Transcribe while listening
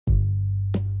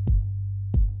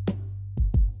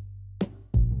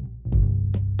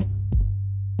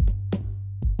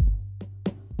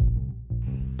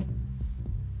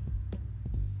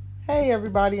Hey,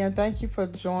 everybody, and thank you for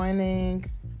joining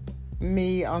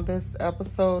me on this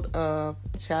episode of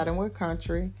Chatting with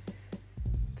Country.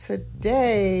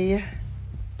 Tonight,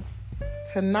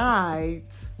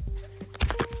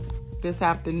 this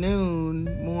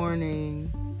afternoon, morning,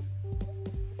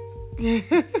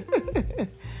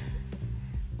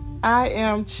 I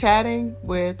am chatting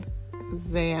with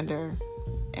Zander,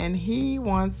 and he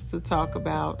wants to talk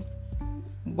about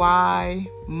why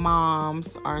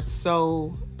moms are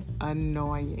so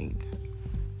annoying.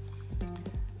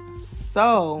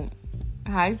 So,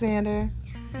 hi Zander.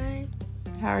 Hi.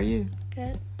 How are you?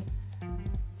 Good.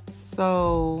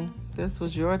 So, this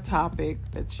was your topic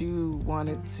that you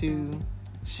wanted to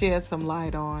shed some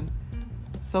light on.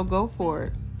 So go for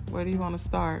it. Where do you want to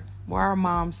start? Why are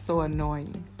moms so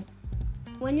annoying?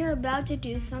 When you're about to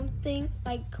do something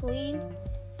like clean,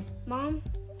 Mom,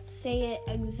 say it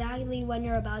exactly when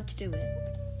you're about to do it.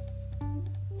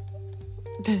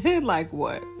 Like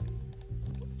what?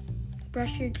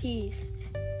 Brush your teeth.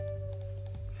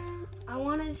 I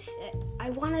wanna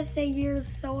say you're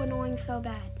so annoying so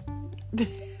bad.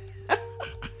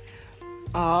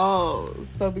 Oh,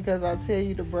 so because I tell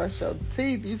you to brush your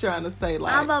teeth, you trying to say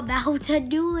like... I'm about to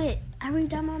do it. Every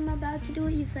time I'm about to do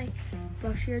it, you say,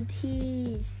 brush your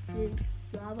teeth,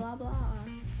 blah, blah, blah.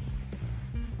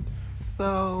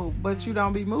 So, but you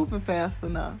don't be moving fast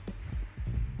enough.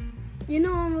 You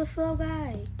know I'm a slow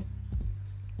guy.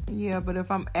 Yeah, but if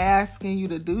I'm asking you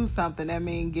to do something, that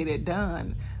means get it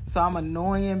done. So I'm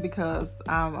annoying because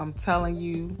I'm telling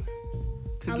you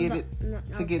to get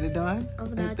it done. I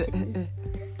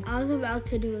was about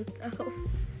to do it though.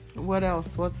 What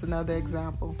else? What's another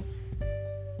example?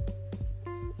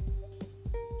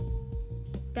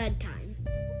 Bedtime.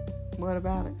 What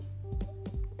about it?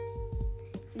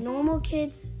 Normal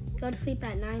kids go to sleep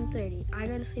at 9:30. I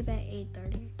go to sleep at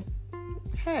 8:30.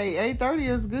 Hey, 8:30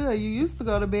 is good. You used to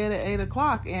go to bed at 8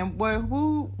 o'clock. And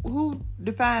who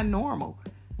defined normal?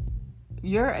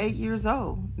 You're 8 years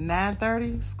old.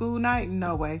 9:30, school night?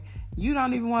 No way. You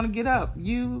don't even want to get up.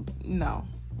 No.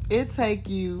 It take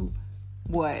you,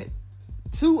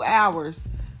 2 hours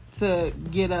to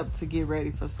get up to get ready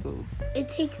for school. It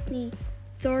takes me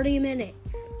 30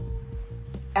 minutes.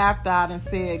 After I done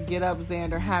said, get up,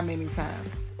 Zander, how many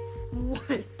times?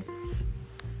 1.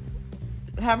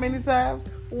 How many times?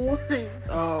 1.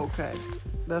 Oh, okay.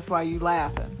 That's why you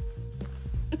laughing.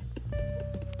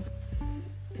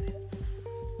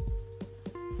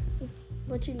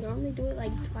 But you normally do it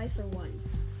like twice or once.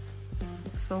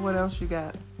 So what else you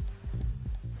got?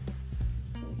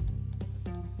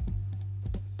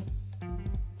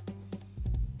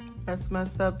 That's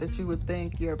messed up that you would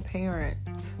think your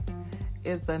parent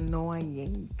is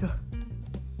annoying.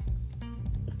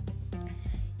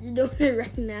 You're doing it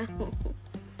right now.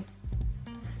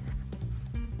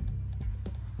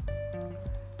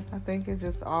 I think it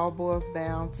just all boils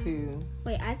down to...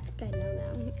 Wait, I think I know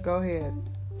now. Go ahead.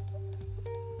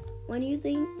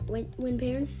 When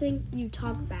parents think you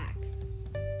talk back.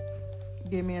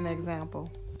 Give me an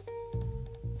example.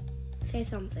 Say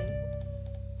something.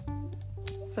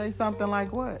 Say something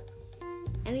like what?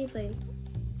 Anything.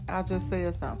 I just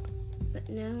said something. But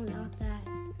no, not that.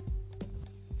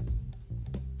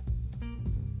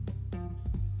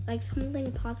 Like something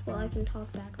possible I can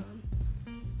talk back on.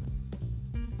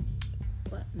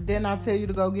 What? Didn't I tell you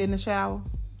to go get in the shower?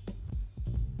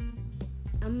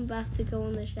 I'm about to go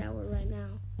in the shower right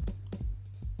now.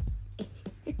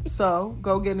 So,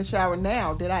 go get in the shower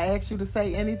now. Did I ask you to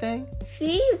say anything?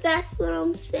 See, that's what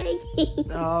I'm saying.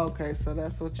 Oh, okay, so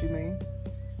that's what you mean.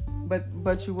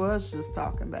 But you was just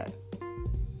talking back.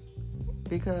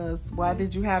 Because why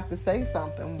did you have to say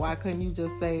something? Why couldn't you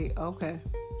just say, okay?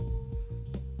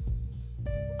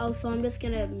 Oh, so I'm just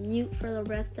gonna mute for the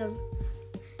rest of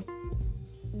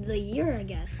the year, I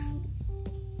guess.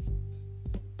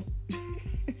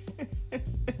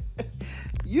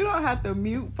 You don't have to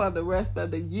mute for the rest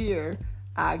of the year,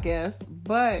 I guess,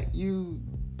 but you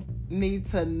need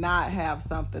to not have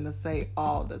something to say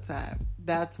all the time.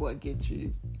 That's what gets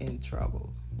you in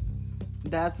trouble.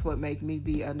 That's what make me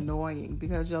be annoying,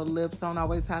 because your lips don't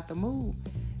always have to move.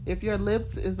 If your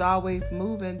lips is always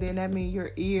moving, then that means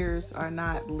your ears are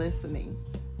not listening,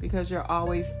 because you're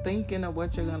always thinking of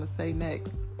what you're going to say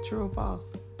next. True or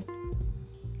false?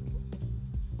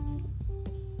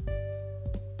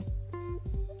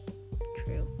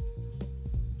 True.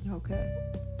 Okay.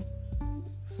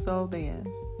 So then,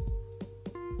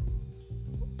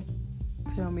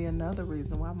 tell me another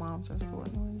reason why moms are so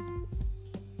annoying.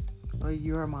 Or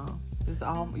your mom.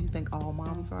 You think all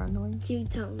moms are annoying? You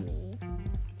tell me.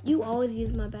 You always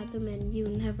use my bathroom and you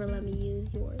never let me use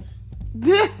yours.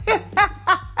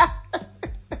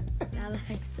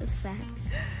 facts.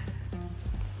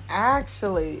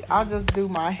 Actually, I'll just do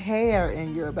my hair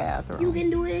in your bathroom. You can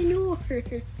do it in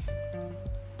yours.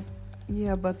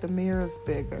 Yeah, but the mirror's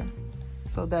bigger.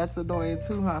 So that's annoying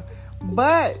too, huh?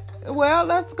 But, well,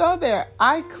 let's go there.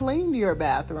 I clean your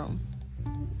bathroom.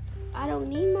 I don't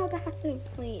need my bathroom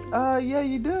clean. Yeah,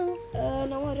 you do.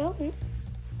 No, I don't.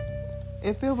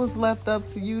 If it was left up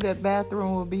to you, that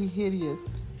bathroom would be hideous.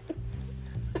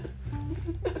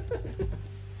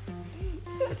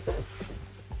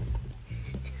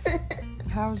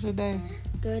 How was your day?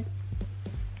 Good.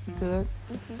 Good.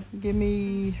 Mm-hmm. Give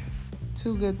me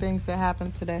 2 good things that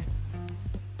happened today.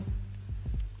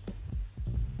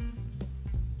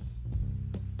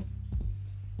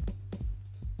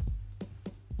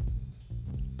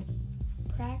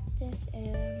 Practice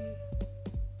and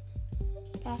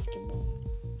basketball.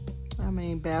 I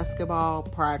mean, basketball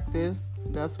practice.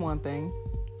 That's one thing.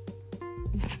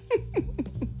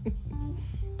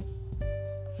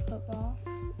 Football.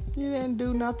 You didn't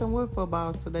do nothing with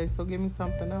football today, so give me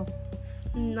something else.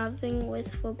 Nothing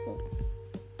with football.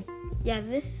 Yeah,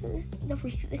 this is the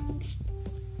reason.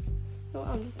 No,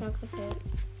 I'm just not gonna say it.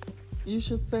 You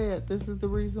should say it. This is the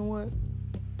reason what?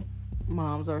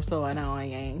 Moms are so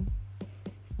annoying.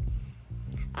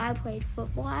 I played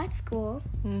football at school.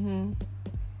 Mm-hmm.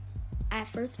 At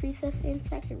first recess and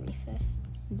second recess.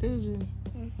 Did you?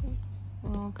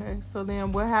 Mm-hmm. Okay. So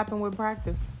then what happened with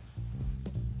practice?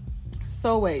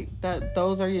 So wait,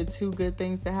 those are your 2 good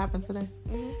things that happened today?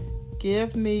 Mm-hmm.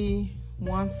 Give me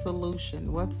one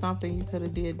solution. What's something you could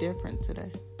have did different today?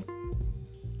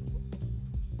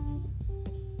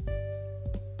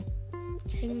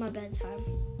 Change my bedtime.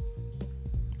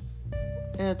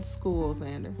 At school,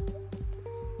 Zander.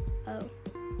 Oh.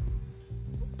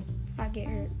 I get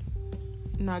hurt.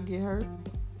 Not get hurt?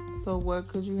 So what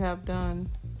could you have done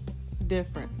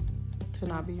different to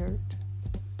not be hurt?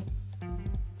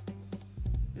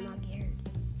 Not get hurt.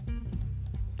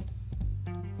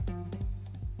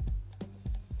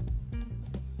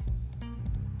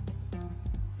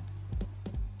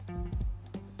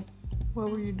 What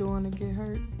were you doing to get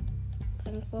hurt?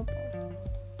 Playing football.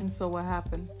 And so what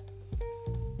happened?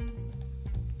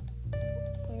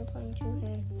 We were playing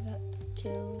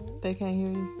They can't hear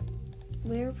you.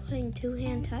 We were playing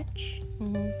 2-hand touch.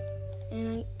 Mm-hmm.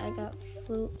 And I got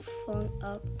flung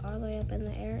up all the way up in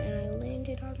the air, and I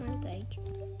landed on my leg.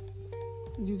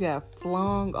 You got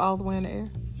flung all the way in the air?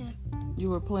 Yeah. You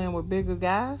were playing with bigger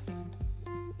guys?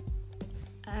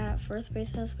 At first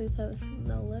recess, we played with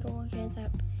the little kids.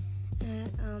 At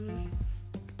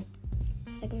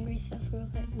second recess,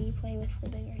 we play with the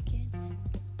bigger kids.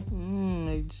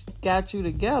 They got you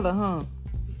together, huh?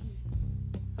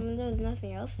 I mean, there was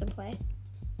nothing else to play.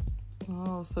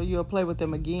 Oh, so you'll play with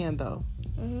them again, though?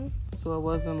 Mm-hmm. So it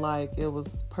wasn't like it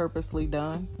was purposely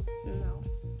done? No.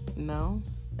 No?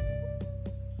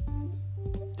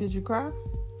 Did you cry?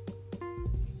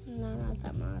 No, not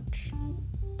that much.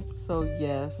 So,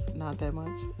 yes, not that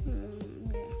much?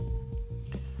 Yeah.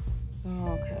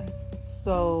 Oh, okay.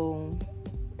 So,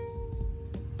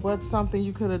 what's something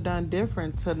you could have done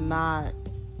different to not,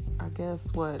 I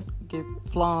guess, get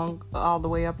flung all the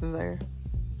way up in there?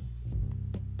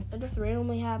 It just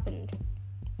randomly happened.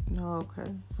 Oh, okay.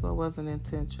 So it wasn't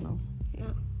intentional.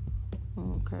 No.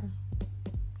 Okay.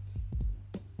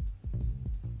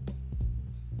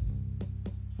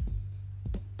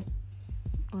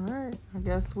 All right. I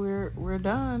guess we're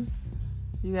done.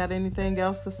 You got anything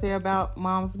else to say about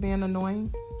moms being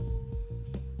annoying?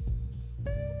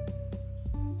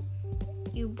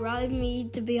 You bribed me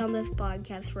to be on this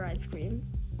podcast for ice cream.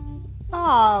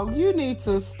 Oh, you need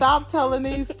to stop telling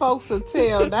these folks a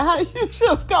tale. Now, how you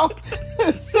just gonna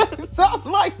say something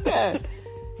like that?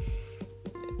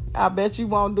 I bet you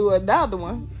won't do another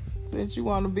one since you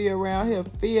want to be around here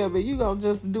fibbing. You gonna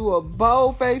just do a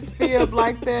bold-faced fib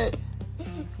like that?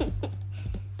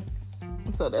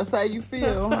 So that's how you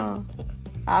feel, huh?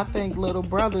 I think little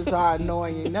brothers are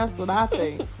annoying. That's what I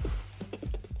think.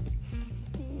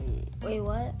 Wait,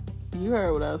 what? You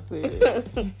heard what I said.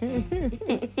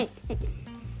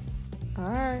 All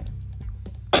right.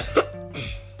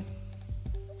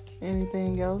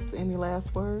 Anything else? Any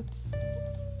last words?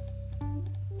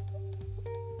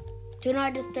 Do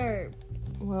not disturb.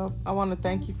 Well, I want to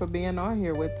thank you for being on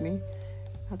here with me.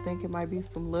 I think it might be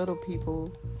some little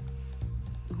people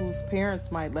whose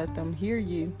parents might let them hear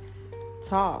you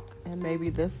talk, and maybe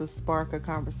this will spark a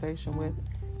conversation with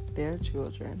their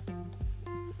children.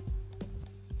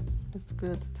 It's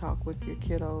good to talk with your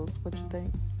kiddos. What you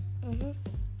think?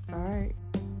 Mm-hmm. All right.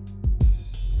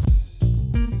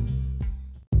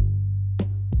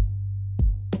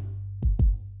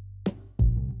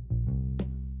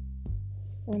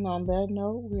 And on that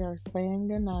note, we are saying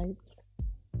good night.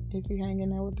 If you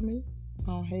hanging out with me,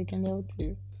 I'm hanging out with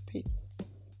you. Peace.